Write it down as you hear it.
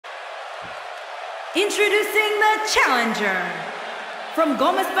Introducing the challenger from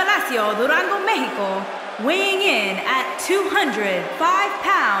Gómez Palacio, Durango, Mexico, weighing in at 205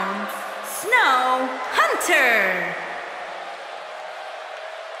 pounds, Snow Hunter.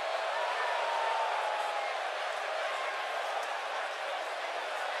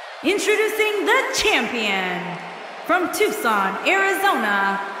 Introducing the champion from Tucson,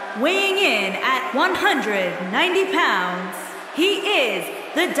 Arizona, weighing in at 190 pounds, he is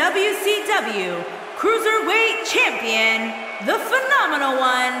the WCW Cruiserweight champion, the phenomenal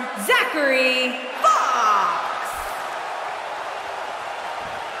one, Zachary.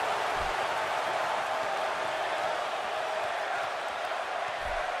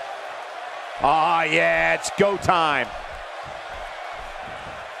 Ah, yeah, it's go time.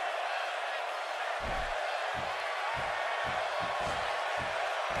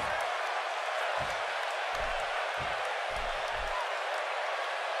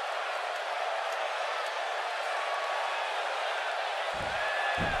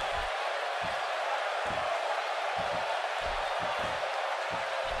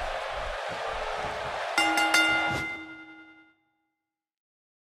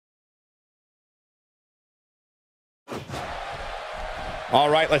 All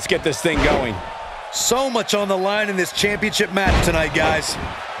right, let's get this thing going. So much on the line in this championship match tonight, guys.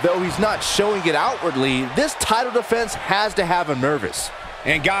 Though he's not showing it outwardly, this title defense has to have him nervous.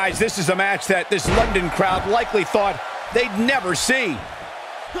 And guys, this is a match that this London crowd likely thought they'd never see.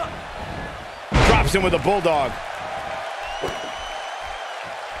 Drops him with a bulldog.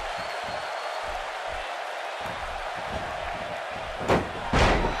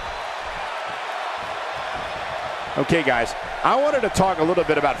 Okay, guys, I wanted to talk a little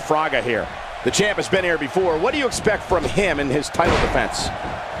bit about Fraga here. The champ has been here before. What do you expect from him in his title defense?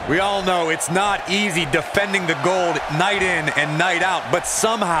 We all know it's not easy defending the gold night in and night out, but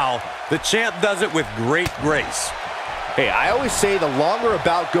somehow the champ does it with great grace. Hey, I always say the longer a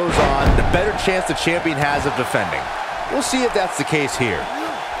bout goes on, the better chance the champion has of defending. We'll see if that's the case here.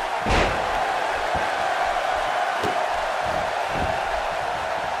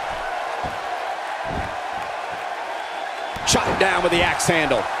 Shot down with the axe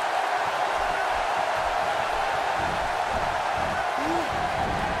handle.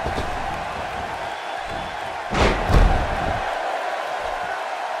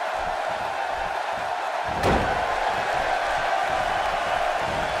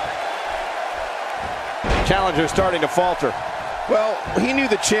 Challenger starting to falter. Well, he knew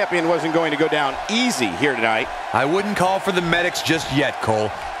the champion wasn't going to go down easy here tonight. I wouldn't call for the medics just yet, Cole.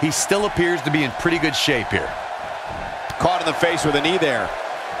 He still appears to be in pretty good shape here. Caught in the face with a knee there.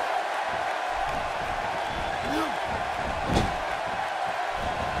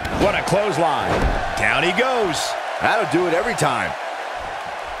 What a clothesline. Down he goes. That'll do it every time.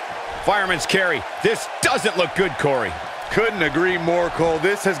 Fireman's carry. This doesn't look good, Corey. Couldn't agree more, Cole.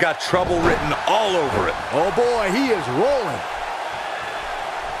 This has got trouble written all over it. Oh boy, he is rolling.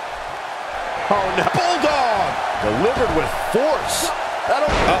 Oh no. Bulldog! Delivered with force.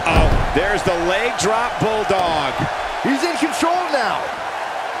 Uh-oh. There's the leg drop bulldog. He's in control now.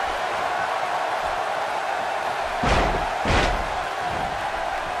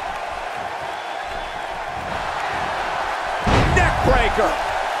 Neck breaker.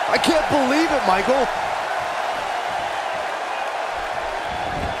 I can't believe it, Michael.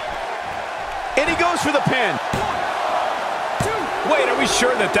 And he goes for the pin. Wait, are we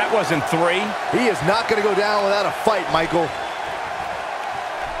sure that that wasn't 3? He is not going to go down without a fight, Michael.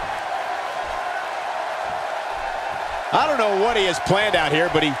 I don't know what he has planned out here,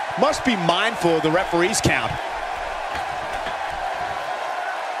 but he must be mindful of the referee's count.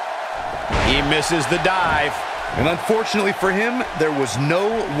 He misses the dive. And unfortunately for him, there was no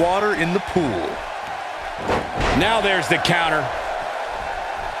water in the pool. Now there's the counter.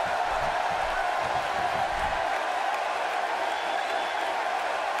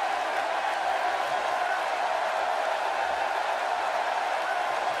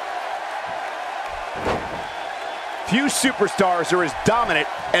 Few superstars are as dominant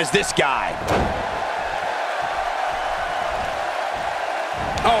as this guy.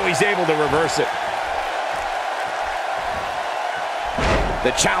 Oh, he's able to reverse it.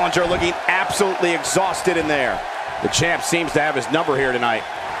 The challenger looking absolutely exhausted in there. The champ seems to have his number here tonight.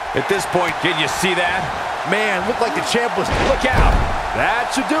 At this point, did you see that? Man, looked like the champ was... Look out! That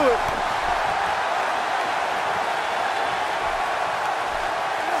should do it.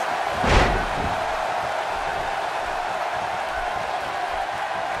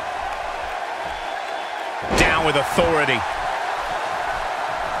 With authority.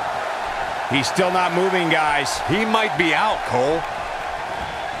 He's still not moving, guys. He might be out, Cole.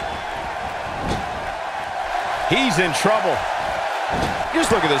 He's in trouble.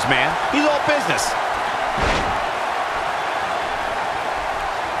 Just look at this man. He's all business.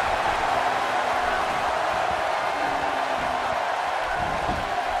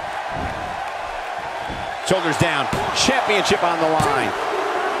 Shoulders down. Championship on the line.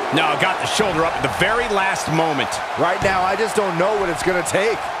 No, got the shoulder up at the very last moment. Right now, I just don't know what it's going to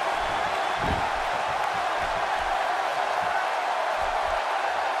take.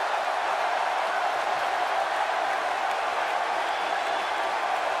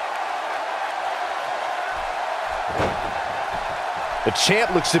 The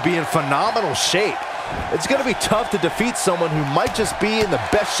champ looks to be in phenomenal shape. It's going to be tough to defeat someone who might just be in the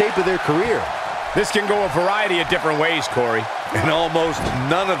best shape of their career. This can go a variety of different ways, Corey. And almost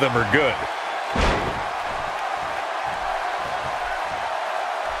none of them are good.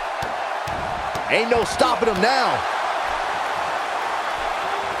 Ain't no stopping him now.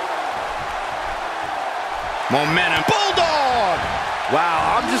 Momentum. Bulldog!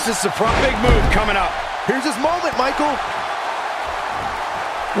 Wow, I'm just as surprised. Big move coming up. Here's his moment, Michael.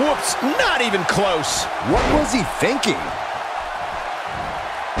 Whoops, not even close. What was he thinking?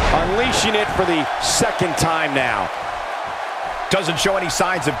 Unleashing it for the second time now. Doesn't show any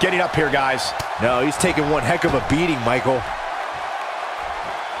signs of getting up here, guys. No, he's taking one heck of a beating, Michael.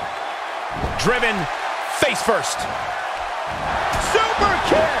 Driven, face first. Super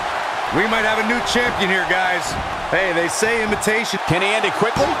kick! We might have a new champion here, guys. Hey, they say imitation. Can he end it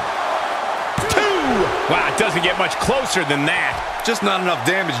quickly? 2! Wow, it doesn't get much closer than that. Just not enough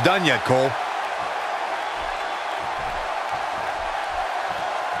damage done yet, Cole.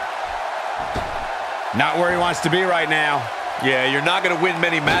 Not where he wants to be right now. Yeah, you're not going to win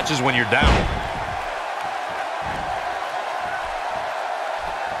many matches when you're down.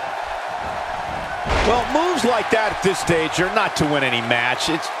 Well, moves like that at this stage are not to win any match.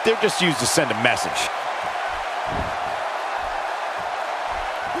 They're just used to send a message.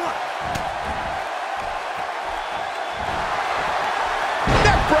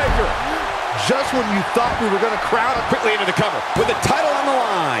 Neckbreaker! Just when you thought we were going to crown him. Quickly into the cover with the title on the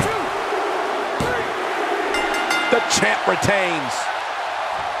line. The champ retains.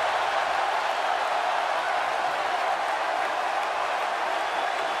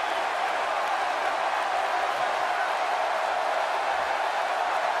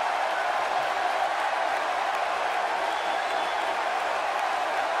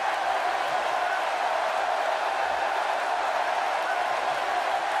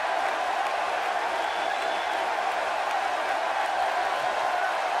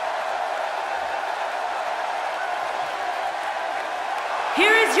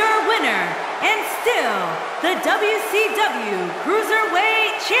 Here is your winner, and still the WCW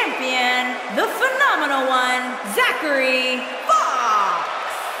Cruiserweight Champion, the phenomenal one, Zachary Fox.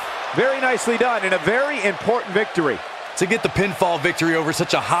 Very nicely done, and a very important victory. To get the pinfall victory over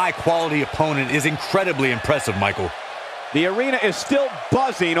such a high-quality opponent is incredibly impressive, Michael. The arena is still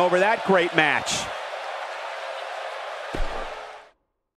buzzing over that great match.